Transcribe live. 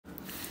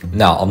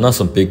Now, I'm not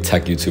some big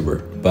tech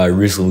YouTuber, but I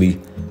recently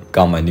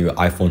got my new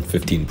iPhone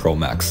 15 Pro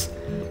Max.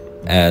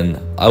 And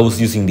I was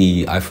using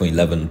the iPhone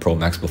 11 Pro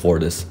Max before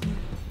this.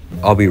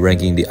 I'll be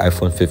ranking the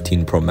iPhone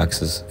 15 Pro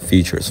Max's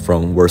features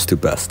from worst to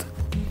best.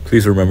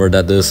 Please remember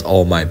that this is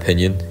all my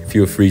opinion.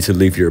 Feel free to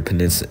leave your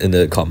opinions in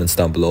the comments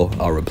down below.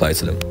 I'll reply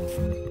to them.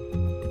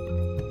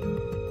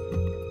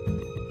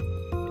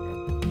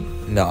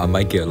 Now, I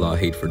might get a lot of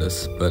hate for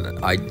this,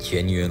 but I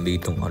genuinely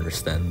don't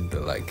understand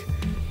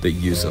the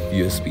use of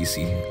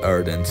USB-C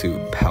other than to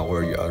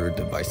power your other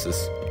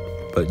devices.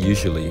 But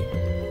usually,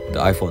 the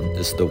iPhone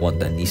is the one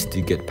that needs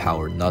to get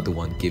powered, not the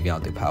one giving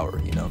out the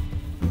power, you know?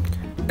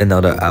 And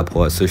now that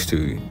Apple has switched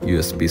to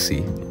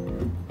USB-C,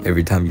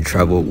 every time you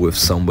travel with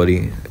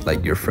somebody,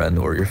 like your friend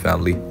or your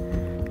family,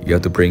 you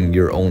have to bring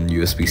your own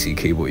USB-C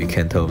cable. You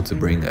can't tell them to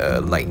bring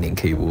a lightning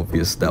cable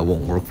because that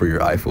won't work for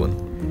your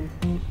iPhone.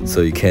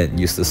 So you can't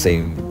use the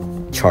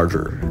same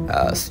charger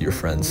as your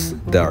friends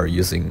that are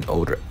using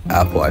older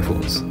Apple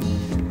iPhones.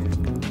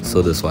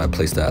 So that's why I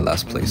placed that at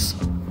last place.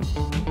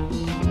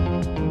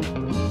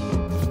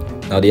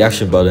 Now the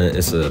action button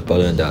is a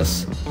button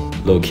that's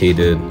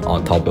located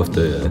on top of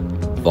the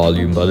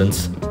volume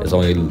buttons. It's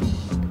only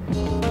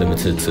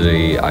limited to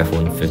the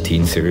iPhone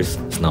 15 series.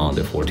 It's not on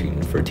the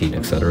 14, 13,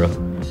 etc.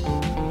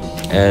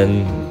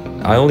 And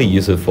I only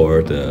use it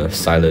for the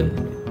silent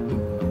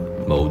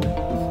mode.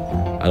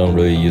 I don't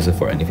really use it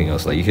for anything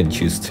else. Like, you can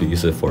choose to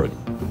use it for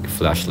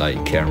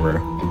flashlight,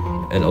 camera,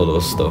 and all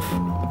those stuff.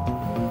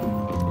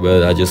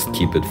 But I just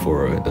keep it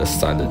for the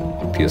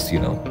silent because, you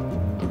know,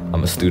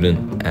 I'm a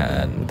student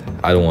and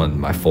I don't want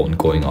my phone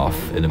going off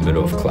in the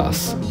middle of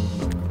class.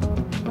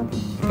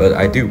 But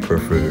I do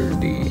prefer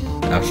the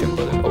action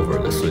button over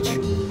the switch,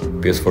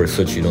 because for the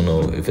switch you don't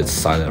know if it's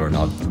silent or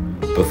not.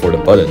 But for the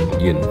button,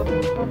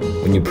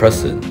 when you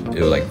press it,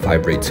 it will like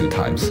vibrate 2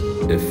 times.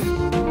 If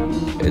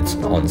it's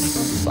on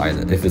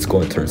silent, if it's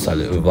going to turn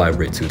silent, it will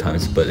vibrate 2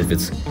 times. But if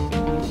it's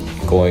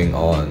going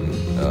on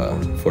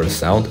for the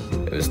sound,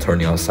 if it's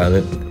turning on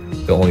silent,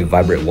 it will only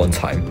vibrate 1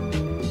 time.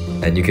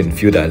 And you can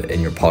feel that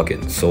in your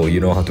pocket, so you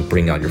don't have to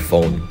bring out your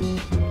phone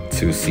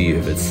to see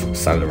if it's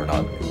silent or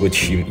not.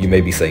 Which you may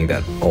be saying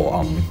that, oh,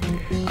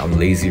 I'm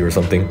lazy or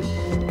something,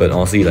 but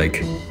honestly,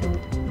 like,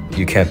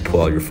 you can't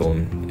pull out your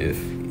phone if,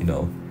 you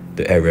know,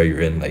 the area you're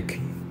in like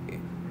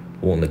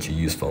won't let you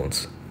use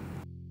phones.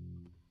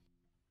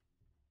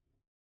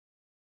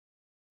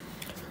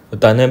 The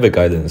dynamic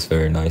island is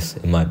very nice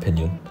in my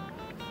opinion.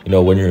 You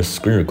know, when you're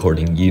screen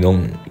recording, you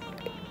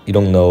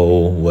don't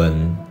know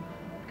when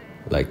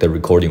like the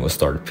recording will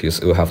start, because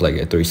it will have like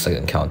a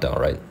 3-second countdown,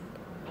 right?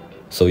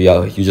 So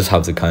yeah, you just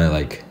have to kind of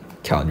like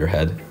count in your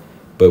head.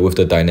 But with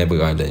the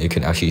dynamic island, it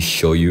can actually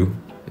show you,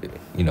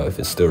 you know, if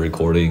it's still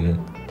recording,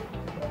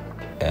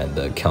 and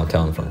the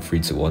countdown from 3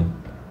 to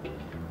 1.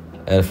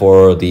 And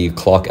for the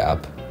clock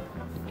app,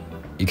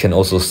 you can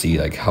also see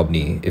like how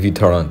many, if you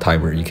turn on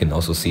timer, you can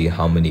also see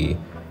how many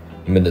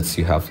minutes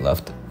you have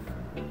left.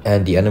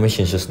 And the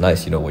animation is just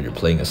nice, you know, when you're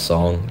playing a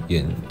song,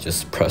 you can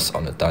just press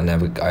on the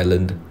dynamic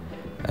island,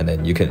 and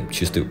then you can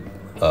choose to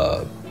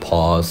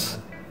pause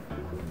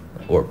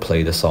or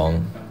play the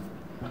song.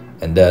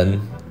 And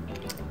then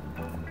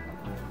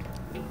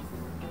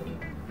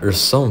there's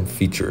some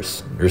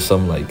features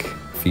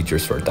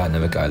for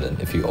dynamic island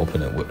if you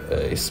open it with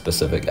a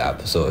specific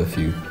app. So if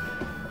you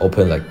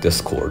open like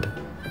Discord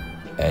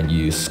and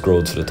you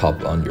scroll to the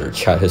top on your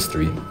chat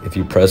history, if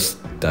you press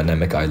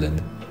dynamic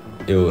island,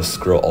 it will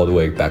scroll all the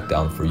way back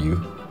down for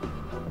you.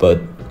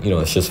 But you know,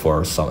 it's just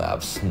for some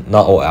apps.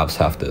 Not all apps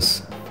have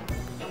this.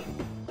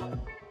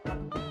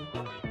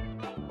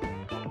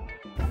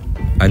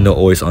 I know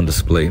always on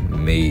display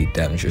may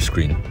damage your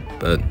screen,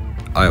 but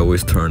I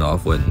always turn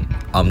off when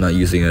I'm not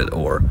using it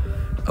or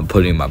I'm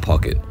putting it in my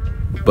pocket.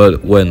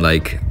 But when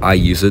like I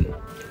use it,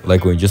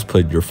 like when you just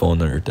put your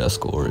phone on your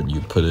desk, or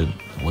you put it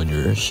when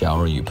you're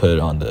showering, you put it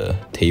on the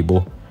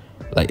table,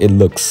 like it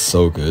looks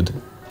so good.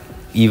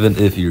 Even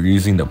if you're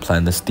using the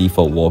planet's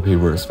default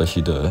wallpaper,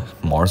 especially the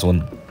Mars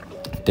one,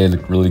 they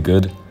look really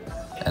good.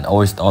 And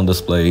always on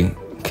display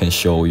can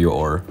show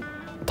your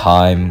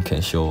time,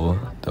 can show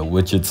the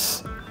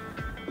widgets.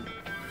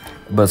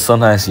 But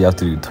sometimes you have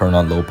to turn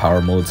on low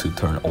power mode to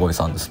turn always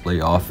on display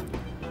off,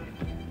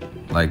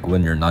 like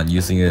when you're not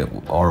using it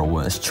or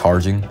when it's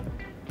charging.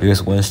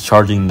 Because when it's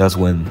charging, that's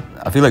when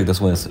I feel like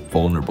that's when it's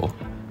vulnerable.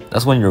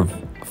 That's when your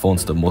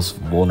phone's the most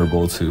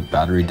vulnerable to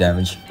battery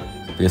damage,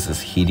 because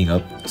it's heating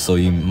up. So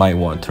you might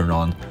want to turn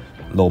on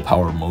low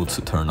power mode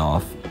to turn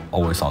off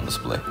always on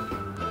display.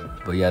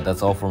 But yeah,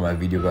 that's all for my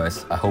video,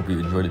 guys. I hope you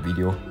enjoyed the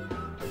video.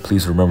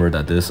 Please remember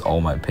that this is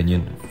all my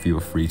opinion. Feel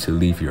free to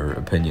leave your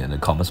opinion in the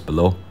comments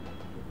below.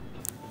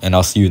 And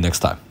I'll see you next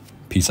time.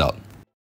 Peace out.